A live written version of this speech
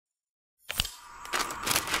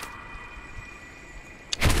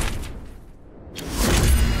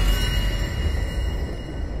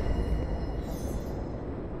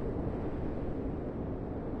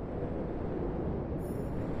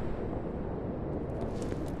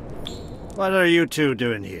What are you two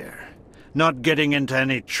doing here? Not getting into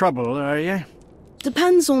any trouble, are you?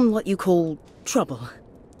 Depends on what you call trouble.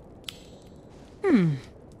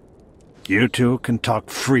 You two can talk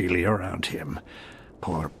freely around him.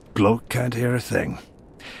 Poor bloke can't hear a thing.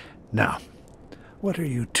 Now, what are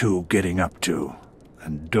you two getting up to?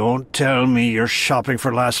 And don't tell me you're shopping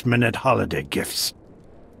for last-minute holiday gifts.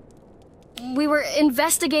 We were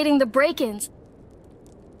investigating the break-ins.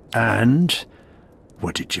 And?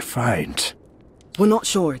 What did you find? We're not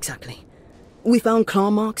sure exactly. We found claw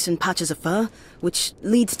marks and patches of fur, which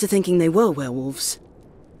leads to thinking they were werewolves.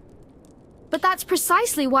 But that's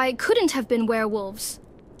precisely why it couldn't have been werewolves.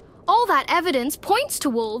 All that evidence points to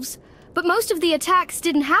wolves, but most of the attacks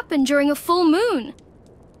didn't happen during a full moon.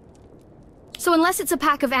 So unless it's a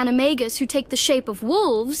pack of animagus who take the shape of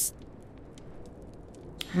wolves...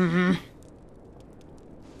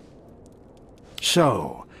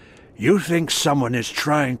 So, you think someone is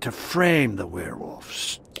trying to frame the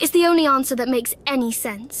werewolves? It's the only answer that makes any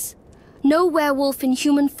sense. No werewolf in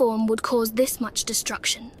human form would cause this much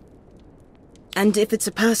destruction. And if it's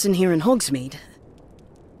a person here in Hogsmeade...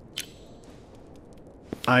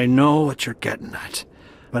 I know what you're getting at.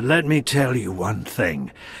 But let me tell you one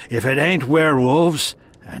thing. If it ain't werewolves,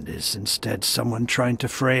 and is instead someone trying to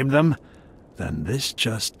frame them, then this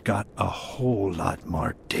just got a whole lot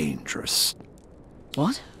more dangerous.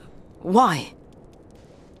 What? Why?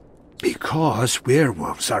 Because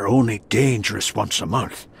werewolves are only dangerous once a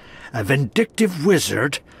month. A vindictive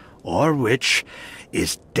wizard, or witch,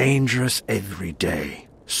 is dangerous every day.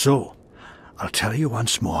 So, I'll tell you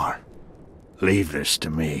once more. Leave this to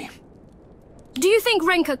me. Do you think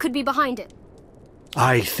Renka could be behind it?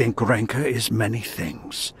 I think Renka is many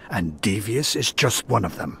things, and devious is just one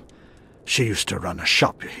of them. She used to run a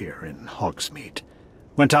shop here in Hogsmeade.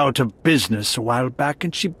 Went out of business a while back,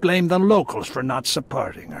 and she blamed the locals for not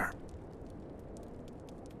supporting her.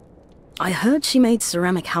 I heard she made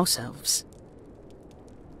ceramic house elves.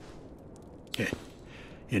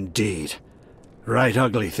 Indeed. Right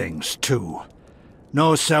ugly things, too.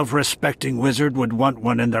 No self-respecting wizard would want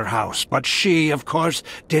one in their house, but she, of course,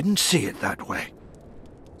 didn't see it that way.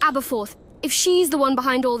 Aberforth, if she's the one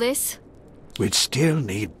behind all this... We'd still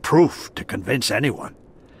need proof to convince anyone.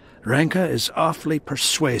 Renka is awfully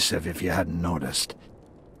persuasive if you hadn't noticed.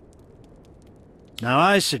 Now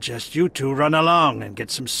I suggest you two run along and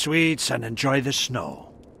get some sweets and enjoy the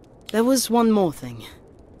snow. There was one more thing.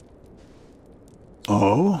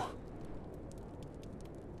 Oh?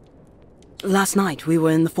 Last night, we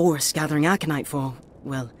were in the forest gathering aconite for,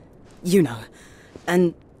 well, you know.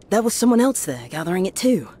 And there was someone else there gathering it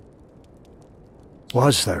too.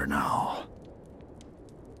 Was there now?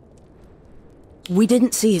 We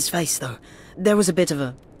didn't see his face, though. There was a bit of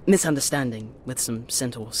a misunderstanding with some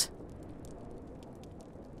centaurs.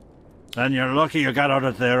 Then you're lucky you got out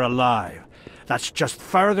of there alive. That's just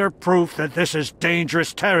further proof that this is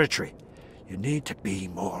dangerous territory. You need to be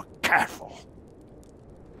more careful.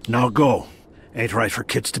 Now go. Ain't right for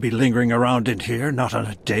kids to be lingering around in here, not on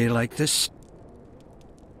a day like this.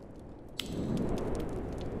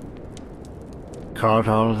 Caught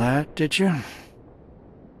all that, did you?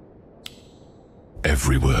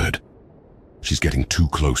 Every word. She's getting too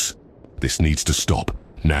close. This needs to stop,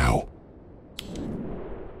 now.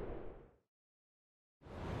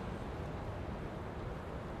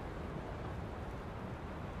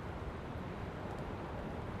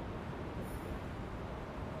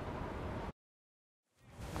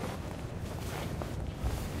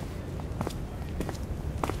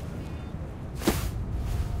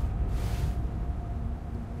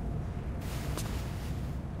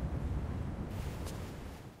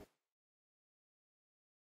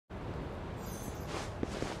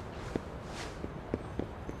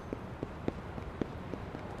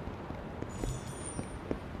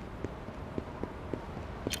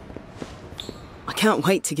 I can't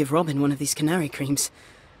wait to give Robin one of these canary creams.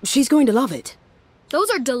 She's going to love it.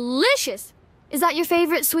 Those are delicious! Is that your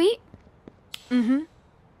favorite sweet? Mm-hmm.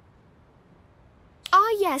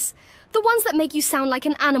 Ah, yes. The ones that make you sound like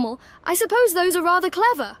an animal. I suppose those are rather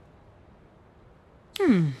clever.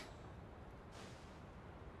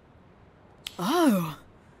 Oh.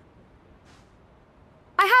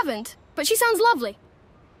 I haven't, but she sounds lovely.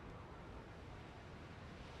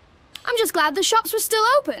 I'm just glad the shops were still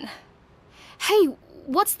open. Hey,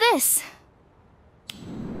 what's this?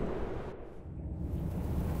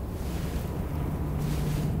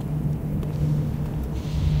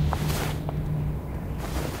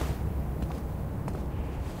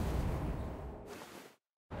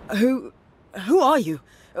 Who are you?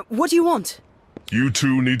 What do you want? You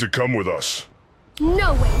two need to come with us.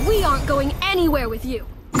 No way, we aren't going anywhere with you.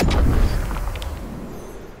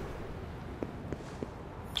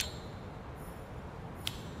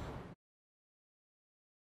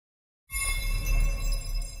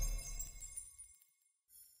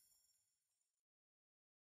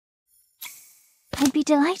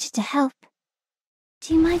 be delighted to help.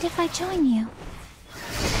 Do you mind if I join you?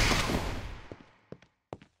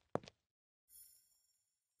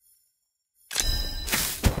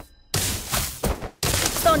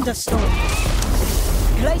 Thunderstorm.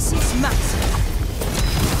 Glacius Max.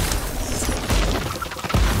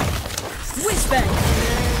 Whizbang.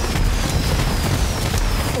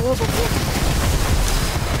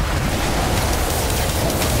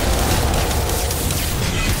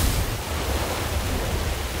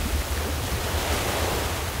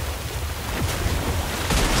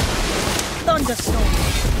 Thunderstorm.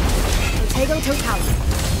 Potato Total.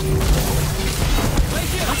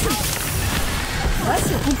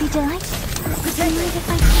 I'd be delighted. Do you mind if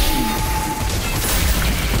I join you?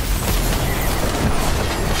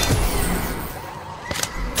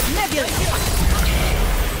 Nebula.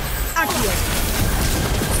 Accio.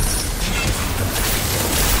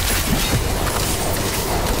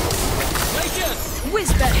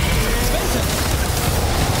 Whizbang.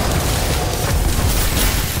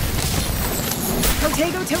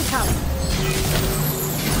 Potato Total.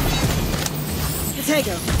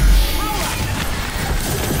 Potato.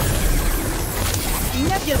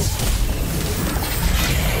 Nebula.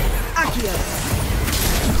 Accio.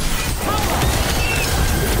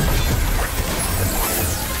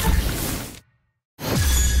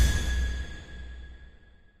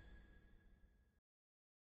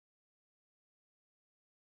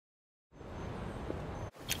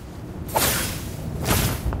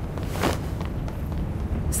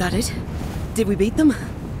 Is that it? Did we beat them?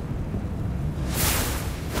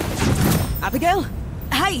 Abigail?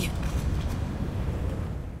 Hey!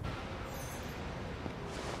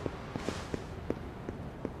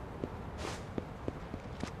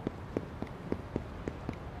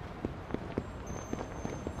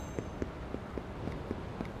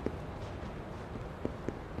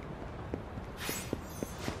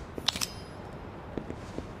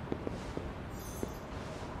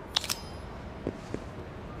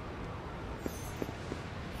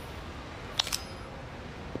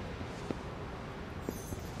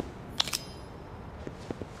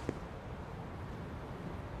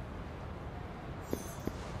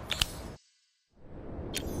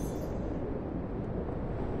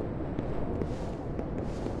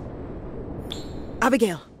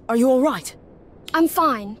 Abigail, are you all right? I'm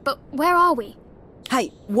fine, but where are we? Hey,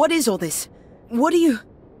 what is all this? What are you...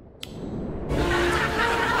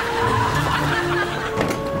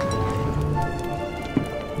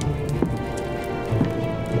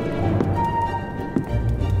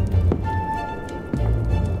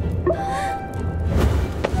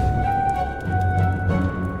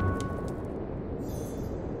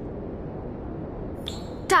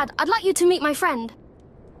 Dad, I'd like you to meet my friend.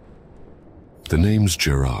 The name's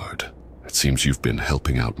Gerard. It seems you've been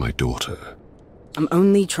helping out my daughter. I'm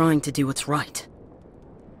only trying to do what's right.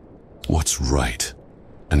 What's right?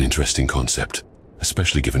 An interesting concept,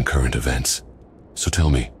 especially given current events. So tell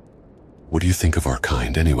me, what do you think of our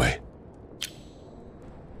kind anyway?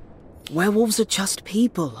 Werewolves are just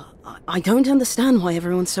people. I don't understand why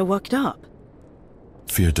everyone's so worked up.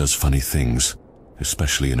 Fear does funny things,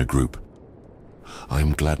 especially in a group.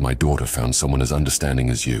 I'm glad my daughter found someone as understanding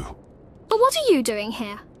as you. But what are you doing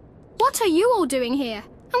here? What are you all doing here?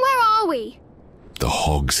 And where are we? The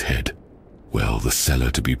Hogsheade. Well, the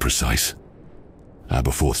cellar to be precise.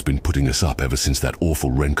 Aberforth's been putting us up ever since that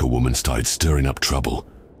awful Renka woman started stirring up trouble.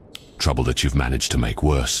 Trouble that you've managed to make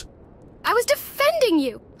worse. I was defending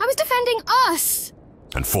you! I was defending us!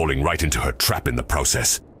 And falling right into her trap in the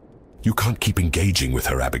process. You can't keep engaging with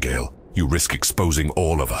her, Abigail. You risk exposing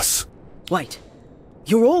all of us. Wait,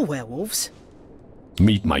 you're all werewolves?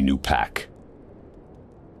 Meet my new pack.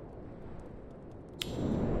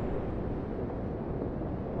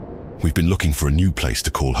 We've been looking for a new place to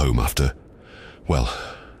call home after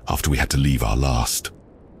we had to leave our last.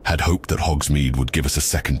 Had hoped that Hogsmeade would give us a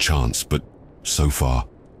second chance, but so far...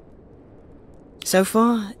 So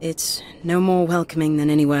far, it's no more welcoming than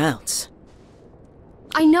anywhere else.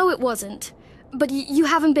 I know it wasn't, but you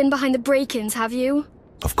haven't been behind the break-ins, have you?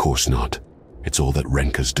 Of course not. It's all that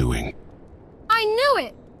Renka's doing. I knew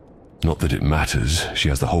it! Not that it matters. She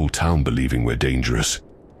has the whole town believing we're dangerous.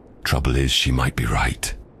 Trouble is, she might be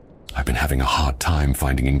right. I've been having a hard time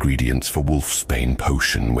finding ingredients for wolfsbane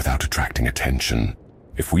potion without attracting attention.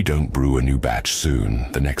 If we don't brew a new batch soon,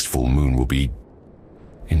 the next full moon will be...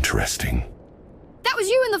 interesting. That was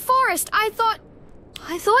you in the forest! I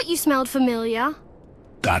thought you smelled familiar.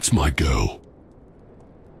 That's my girl.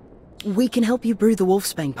 We can help you brew the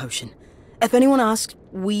wolfsbane potion. If anyone asks,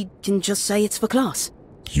 we can just say it's for class.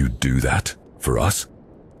 You'd do that? For us?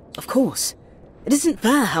 Of course. It isn't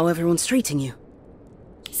fair how everyone's treating you.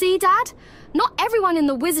 See, Dad? Not everyone in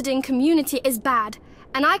the wizarding community is bad,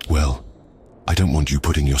 and Well, I don't want you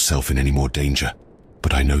putting yourself in any more danger,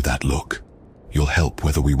 but I know that look. You'll help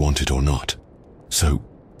whether we want it or not. So,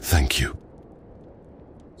 thank you.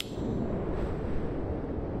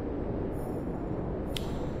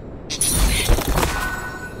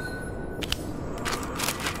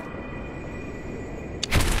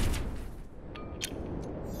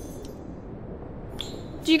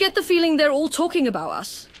 Do you get the feeling they're all talking about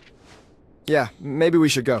us? Yeah, maybe we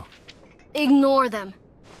should go. Ignore them.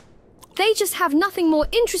 They just have nothing more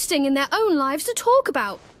interesting in their own lives to talk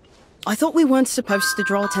about. I thought we weren't supposed to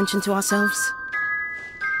draw attention to ourselves.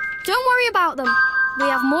 Don't worry about them. We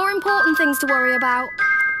have more important things to worry about.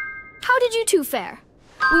 How did you two fare?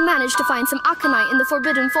 We managed to find some aconite in the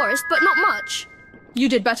Forbidden Forest, but not much. You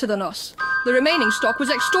did better than us. The remaining stock was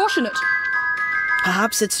extortionate.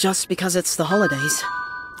 Perhaps it's just because it's the holidays.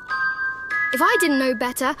 If I didn't know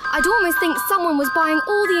better, I'd almost think someone was buying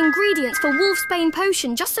all the ingredients for Wolfsbane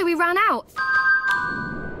potion just so we ran out.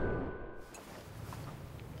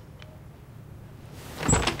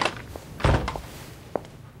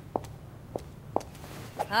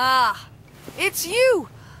 Ah, it's you!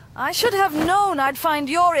 I should have known I'd find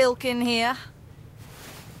your ilk in here.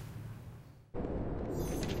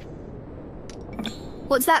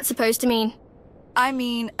 What's that supposed to mean? I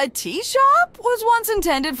mean, a tea shop was once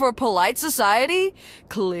intended for polite society.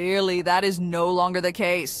 Clearly, that is no longer the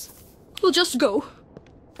case. We'll just go.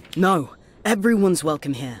 No, everyone's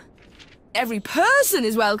welcome here. Every person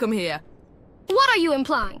is welcome here. What are you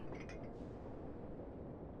implying?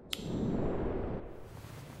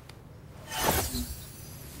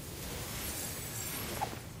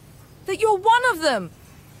 That you're one of them.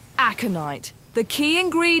 Aconite, the key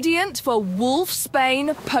ingredient for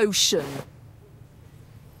Wolfsbane potion.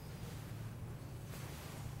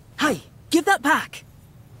 Hey, give that back!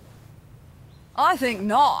 I think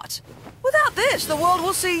not. Without this, the world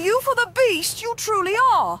will see you for the beast you truly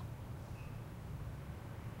are.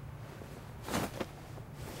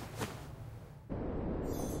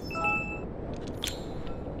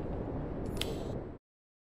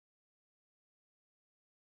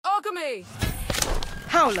 Alchemy!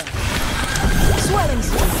 Howler! Swelling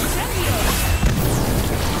Sweep!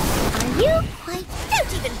 Are you? I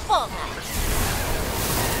don't even fall that.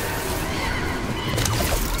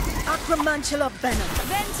 Acromantula Venom!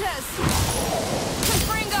 Ventus!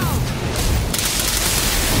 Confringo!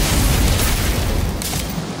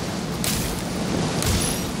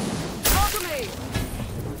 Alchemy!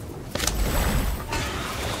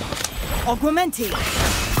 Augmenti!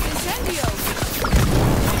 Incendio!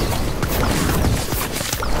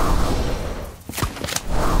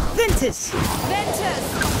 Ventus! Ventus!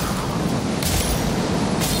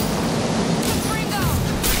 Confringo!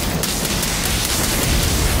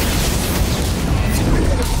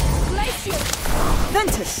 Glacius!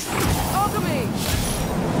 Ventus! Alchemy!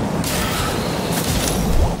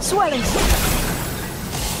 Swelling Sweep!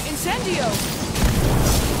 Incendio!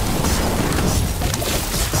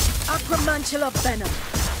 Acromantula Venom!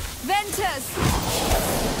 Ventus!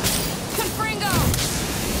 Confringo!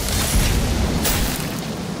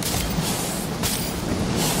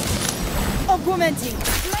 Augmenti!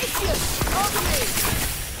 Glacius! Alchemy!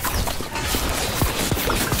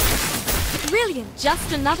 Brilliant.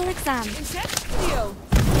 Just another exam. Incendio!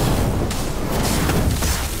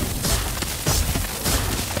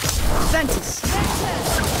 Ventus! Ventus!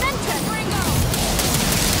 Ventus! Confringo!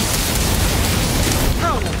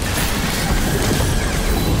 Howler!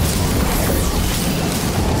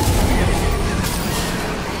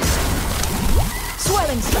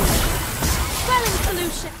 Swelling Sweep! Swelling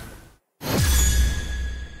solution.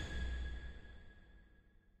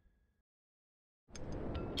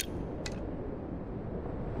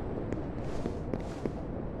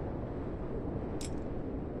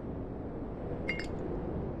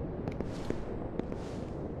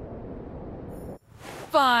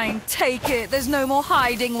 Fine, take it. There's no more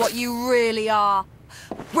hiding what you really are.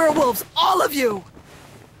 Werewolves, all of you!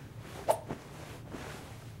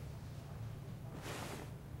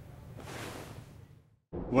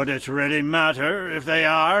 Would it really matter if they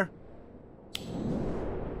are?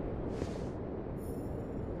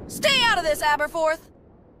 Stay out of this, Aberforth!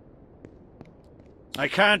 I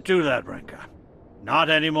can't do that, Renka. Not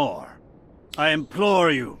anymore. I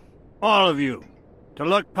implore you, all of you, to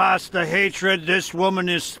look past the hatred this woman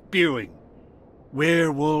is spewing.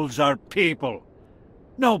 Werewolves are people,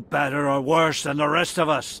 no better or worse than the rest of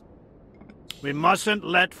us. We mustn't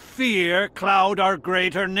let fear cloud our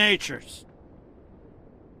greater natures.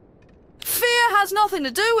 Fear has nothing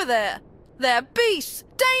to do with it. They're beasts!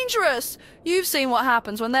 Dangerous! You've seen what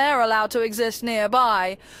happens when they're allowed to exist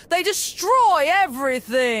nearby. They destroy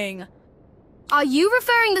everything! Are you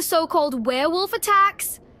referring to so-called werewolf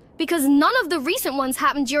attacks? Because none of the recent ones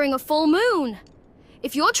happened during a full moon.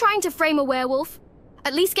 If you're trying to frame a werewolf,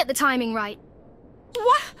 at least get the timing right.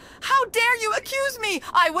 What? How dare you accuse me?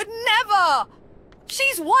 I would never!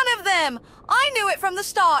 She's one of them! I knew it from the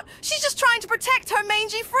start. She's just trying to protect her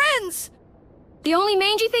mangy friends. The only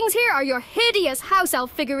mangy things here are your hideous house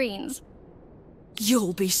elf figurines.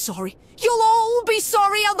 You'll be sorry. You'll all be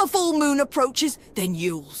sorry how the full moon approaches. Then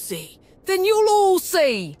you'll see. Then you'll all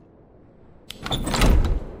see.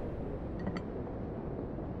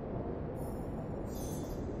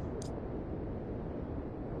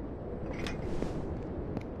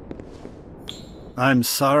 I'm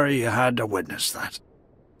sorry you had to witness that.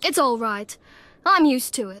 It's all right. I'm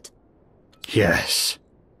used to it. Yes,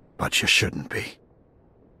 but you shouldn't be.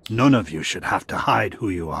 None of you should have to hide who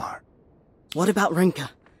you are. What about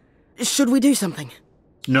Rinka? Should we do something?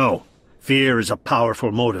 No. Fear is a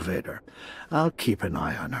powerful motivator. I'll keep an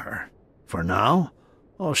eye on her. For now,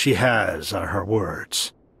 all she has are her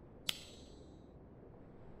words.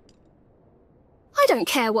 I don't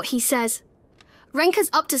care what he says.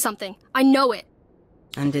 Renka's up to something. I know it.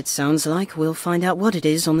 And it sounds like we'll find out what it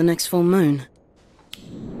is on the next full moon.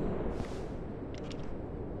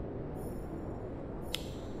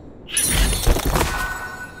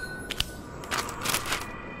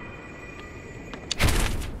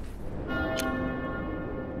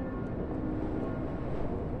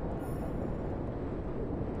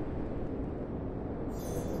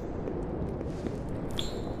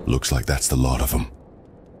 Looks like that's the lot of them.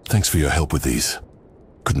 Thanks for your help with these.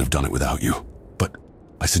 Couldn't have done it without you, but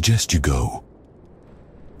I suggest you go.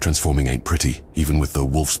 Transforming ain't pretty, even with the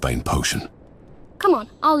wolfsbane potion. Come on,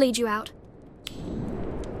 I'll lead you out.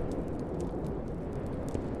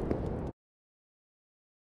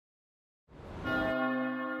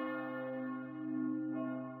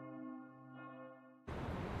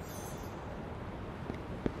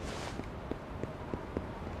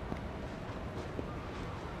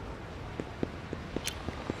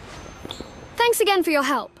 Thanks again for your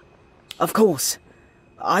help. Of course.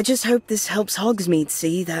 I just hope this helps Hogsmeade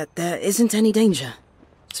see that there isn't any danger.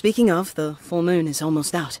 Speaking of, the full moon is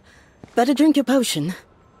almost out. Better drink your potion.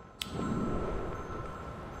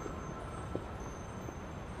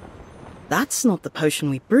 That's not the potion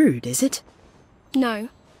we brewed, is it? No.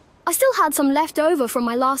 I still had some left over from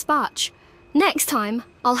my last batch. Next time,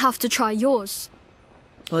 I'll have to try yours.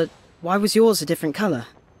 But why was yours a different colour?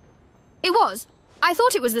 It was. I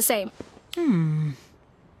thought it was the same.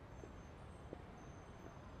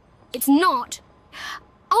 It's not.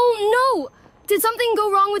 Oh no! Did something go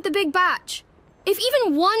wrong with the big batch? If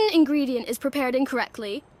even one ingredient is prepared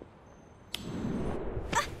incorrectly...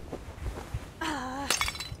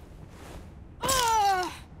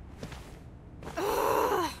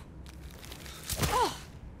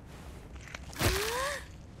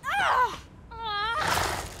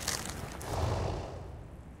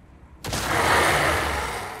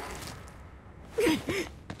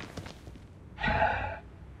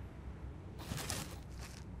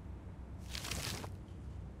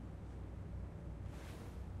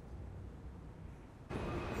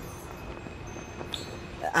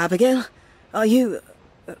 Abigail, are you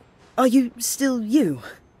still you?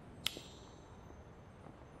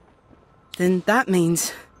 Then that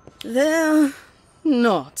means they're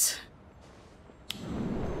not.